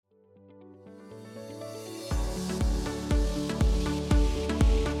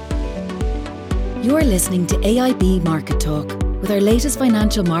You're listening to AIB Market Talk with our latest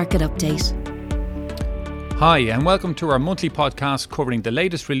financial market update. Hi and welcome to our monthly podcast covering the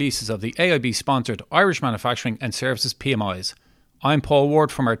latest releases of the AIB sponsored Irish Manufacturing and Services PMIs. I'm Paul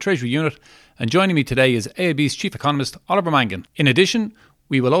Ward from our Treasury Unit and joining me today is AIB's Chief Economist Oliver Mangan. In addition,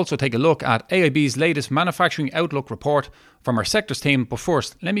 we will also take a look at AIB's latest Manufacturing Outlook report from our sectors team, but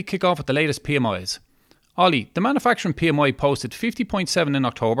first let me kick off with the latest PMIs. Ollie, the manufacturing PMI posted 50.7 in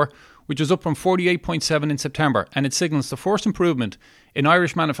October, which was up from 48.7 in September, and it signals the first improvement in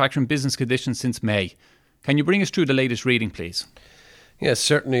Irish manufacturing business conditions since May. Can you bring us through the latest reading, please? Yes,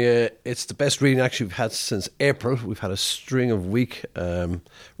 certainly. It's the best reading actually we've had since April. We've had a string of weak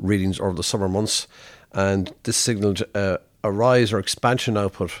readings over the summer months, and this signalled a rise or expansion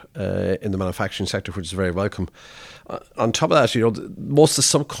output in the manufacturing sector, which is very welcome. On top of that, most of the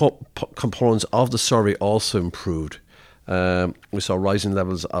sub-components of the survey also improved. We saw rising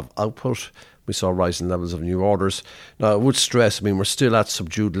levels of output. We saw rising levels of new orders. Now, I would stress, we're still at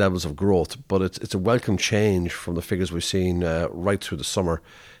subdued levels of growth, but it's a welcome change from the figures we've seen right through the summer,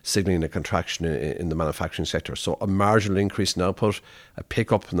 signalling a contraction in the manufacturing sector. So a marginal increase in output, a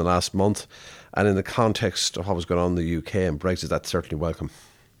pick-up in the last month, and in the context of what was going on in the UK and Brexit, that's certainly welcome.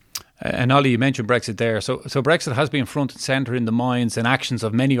 And Ollie, you mentioned Brexit there. So Brexit has been front and centre in the minds and actions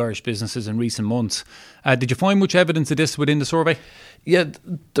of many Irish businesses in recent months. Did you find much evidence of this within the survey? Yeah,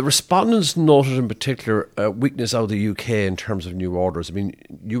 the respondents noted in particular weakness out of the UK in terms of new orders.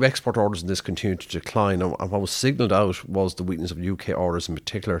 New export orders in this continued to decline, and what was signalled out was the weakness of UK orders in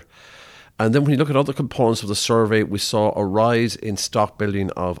particular. And then when you look at other components of the survey, we saw a rise in stock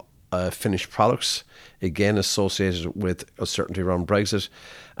building of finished products, again associated with uncertainty around Brexit,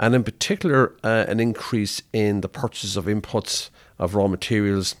 and in particular an increase in the purchase of inputs of raw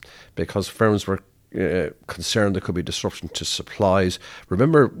materials because firms were concerned there could be disruption to supplies.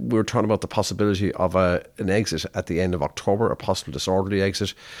 Remember, we were talking about the possibility of an exit at the end of October, a possible disorderly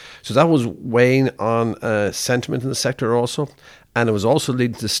exit. So that was weighing on sentiment in the sector also, and it was also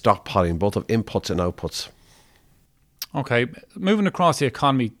leading to stockpiling both of inputs and outputs. Okay, moving across the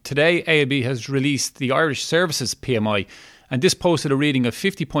economy, today AIB has released the Irish Services PMI, and this posted a reading of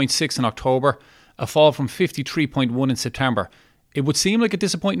 50.6 in October, a fall from 53.1 in September. It would seem like a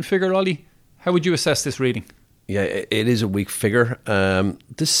disappointing figure, Ollie. How would you assess this reading? Yeah, it is a weak figure.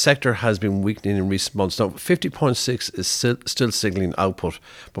 This sector has been weakening in recent months. Now, 50.6 is still signalling output,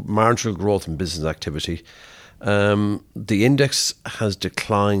 but marginal growth in business activity. The index has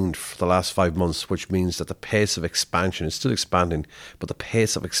declined for the last 5 months, which means that the pace of expansion is still expanding, but the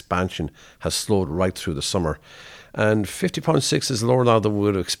pace of expansion has slowed right through the summer. And 50.6 is lower now than we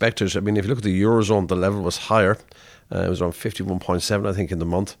would have expected. If you look at the Eurozone, the level was higher. It was around 51.7, I think, in the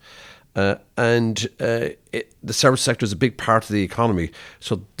month. The service sector is a big part of the economy.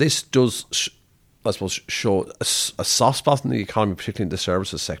 So this does, show a soft spot in the economy, particularly in the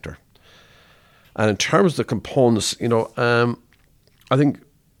services sector. And in terms of the components, I think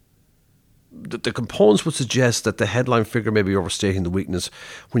the components would suggest that the headline figure may be overstating the weakness.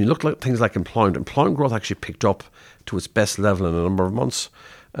 When you look at things like employment growth actually picked up to its best level in a number of months.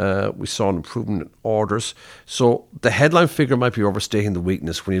 We saw an improvement in orders. So the headline figure might be overstating the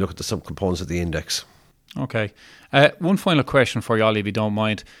weakness when you look at the subcomponents of the index. Okay. One final question for you, Ollie, if you don't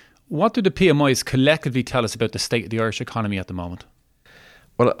mind. What do the PMIs collectively tell us about the state of the Irish economy at the moment?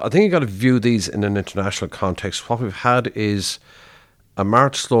 Well, I think you've got to view these in an international context. What we've had is a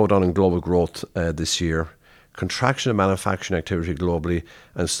marked slowdown in global growth this year, contraction of manufacturing activity globally,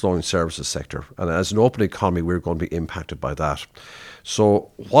 and slowing services sector. And as an open economy, we're going to be impacted by that.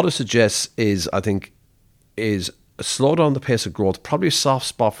 So what it suggests is, I think, is a slowdown in the pace of growth, probably a soft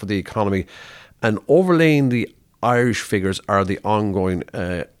spot for the economy, and overlaying the Irish figures are the ongoing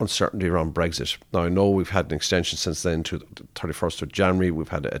uncertainty around Brexit. Now, I know we've had an extension since then to the 31st of January. We've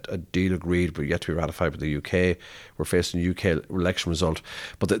had a deal agreed, but yet to be ratified by the UK. We're facing a UK election result.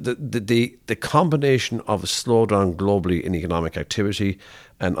 But the combination of a slowdown globally in economic activity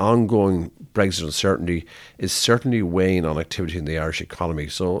and ongoing Brexit uncertainty is certainly weighing on activity in the Irish economy.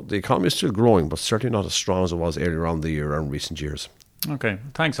 So the economy is still growing, but certainly not as strong as it was earlier on the year or in recent years. Okay,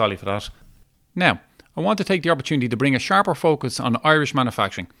 thanks, Ollie, for that. Now, I want to take the opportunity to bring a sharper focus on Irish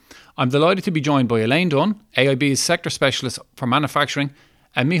manufacturing. I'm delighted to be joined by Elaine Dunn, AIB's Sector Specialist for Manufacturing,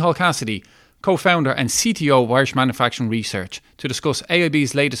 and Micheál Cassidy, Co-founder and CTO of Irish Manufacturing Research, to discuss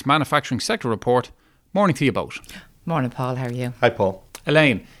AIB's latest manufacturing sector report. Morning to you both. Morning, Paul. How are you? Hi, Paul.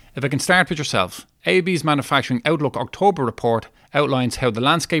 Elaine, if I can start with yourself. AIB's Manufacturing Outlook October report outlines how the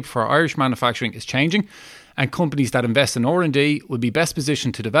landscape for Irish manufacturing is changing, and companies that invest in R&D will be best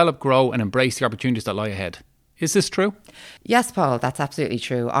positioned to develop, grow and embrace the opportunities that lie ahead. Is this true? Yes, Paul, that's absolutely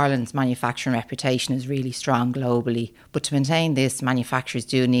true. Ireland's manufacturing reputation is really strong globally, but to maintain this, manufacturers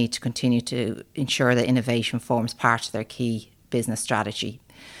do need to continue to ensure that innovation forms part of their key business strategy.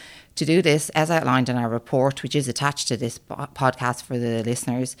 To do this, as outlined in our report, which is attached to this podcast for the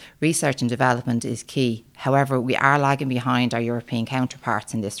listeners, research and development is key. However, we are lagging behind our European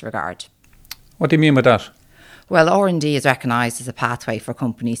counterparts in this regard. What do you mean by that? Well, R&D is recognised as a pathway for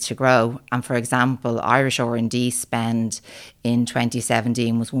companies to grow. And for example, Irish R&D spend in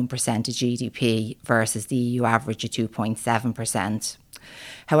 2017 was 1% of GDP versus the EU average of 2.7%.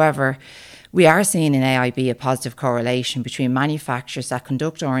 However, we are seeing in AIB a positive correlation between manufacturers that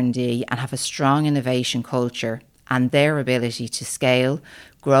conduct R&D and have a strong innovation culture and their ability to scale,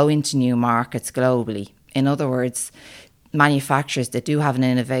 grow into new markets globally. In other words, manufacturers that do have an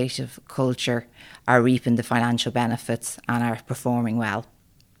innovative culture are reaping the financial benefits and are performing well.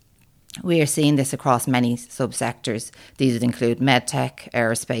 We are seeing this across many subsectors. These would include medtech,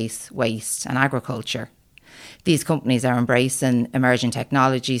 aerospace, waste and agriculture. These companies are embracing emerging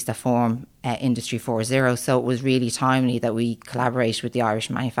technologies that form Industry 4.0, so it was really timely that we collaborated with the Irish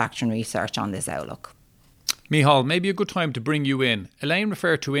Manufacturing Research on this outlook. Micheál, maybe a good time to bring you in. Elaine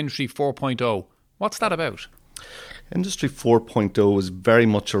referred to Industry 4.0. What's that about? Industry 4.0 is very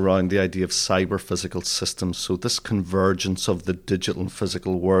much around the idea of cyber physical systems, so this convergence of the digital and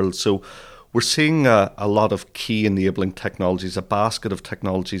physical world. So we're seeing a lot of key enabling technologies, a basket of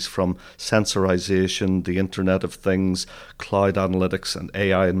technologies from sensorization, the Internet of Things, cloud analytics and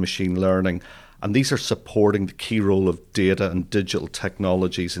AI and machine learning. And these are supporting the key role of data and digital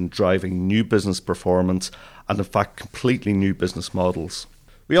technologies in driving new business performance and in fact completely new business models.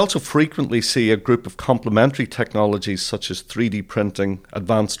 We also frequently see a group of complementary technologies such as 3D printing,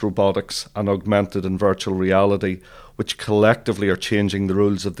 advanced robotics and augmented and virtual reality, which collectively are changing the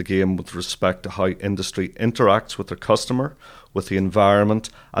rules of the game with respect to how industry interacts with their customer, with the environment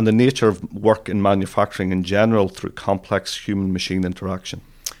and the nature of work in manufacturing in general through complex human-machine interaction.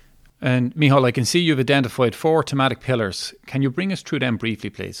 And Micheál, I can see you've identified 4 thematic pillars. Can you bring us through them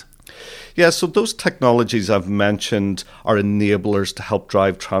briefly, please? Yeah, so those technologies I've mentioned are enablers to help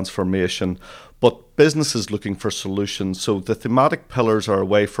drive transformation, but business is looking for solutions. So the thematic pillars are a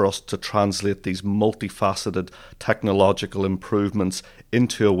way for us to translate these multifaceted technological improvements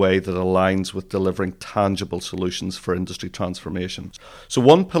into a way that aligns with delivering tangible solutions for industry transformation. So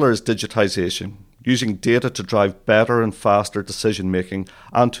one pillar is digitization, using data to drive better and faster decision making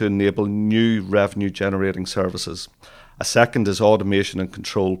and to enable new revenue generating services. A second is automation and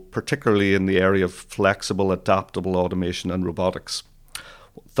control, particularly in the area of flexible, adaptable automation and robotics.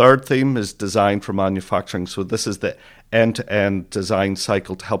 Third theme is design for manufacturing. So this is the end-to-end design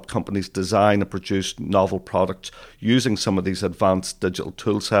cycle to help companies design and produce novel products using some of these advanced digital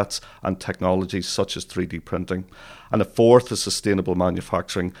tool sets and technologies such as 3D printing. And the fourth is sustainable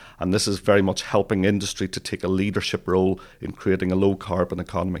manufacturing. And this is very much helping industry to take a leadership role in creating a low carbon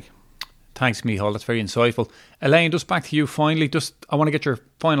economy. Thanks, Micheál. That's very insightful. Elaine, just back to you finally. I want to get your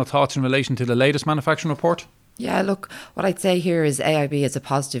final thoughts in relation to the latest manufacturing report. Yeah, look, what I'd say here is AIB has a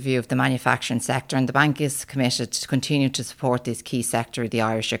positive view of the manufacturing sector and the bank is committed to continue to support this key sector of the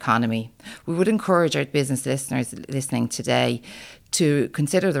Irish economy. We would encourage our business listeners listening today to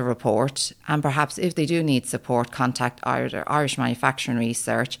consider the report and perhaps if they do need support, contact either Irish Manufacturing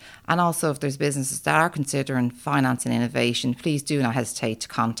Research, and also if there's businesses that are considering finance and innovation, please do not hesitate to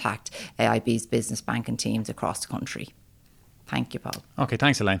contact AIB's business banking teams across the country. Thank you, Paul. Okay,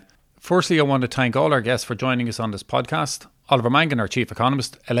 thanks, Elaine. Firstly, I want to thank all our guests for joining us on this podcast. Oliver Mangan, our Chief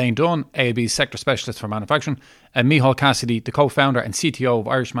Economist, Elaine Dunn, AIB's Sector Specialist for Manufacturing, and Micheál Cassidy, the co-founder and CTO of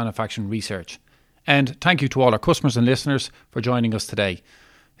Irish Manufacturing Research. And thank you to all our customers and listeners for joining us today.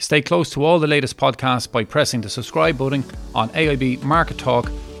 Stay close to all the latest podcasts by pressing the subscribe button on AIB Market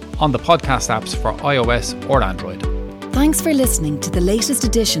Talk on the podcast apps for iOS or Android. Thanks for listening to the latest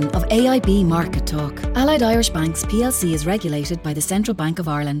edition of AIB Market Talk. Allied Irish Banks plc is regulated by the Central Bank of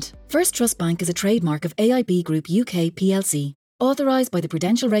Ireland. First Trust Bank is a trademark of AIB Group UK plc, authorised by the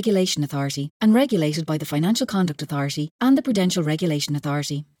Prudential Regulation Authority and regulated by the Financial Conduct Authority and the Prudential Regulation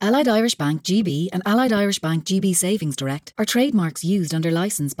Authority. Allied Irish Bank GB and Allied Irish Bank GB Savings Direct are trademarks used under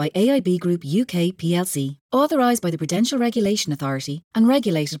licence by AIB Group UK plc, authorised by the Prudential Regulation Authority and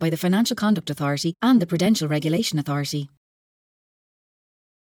regulated by the Financial Conduct Authority and the Prudential Regulation Authority.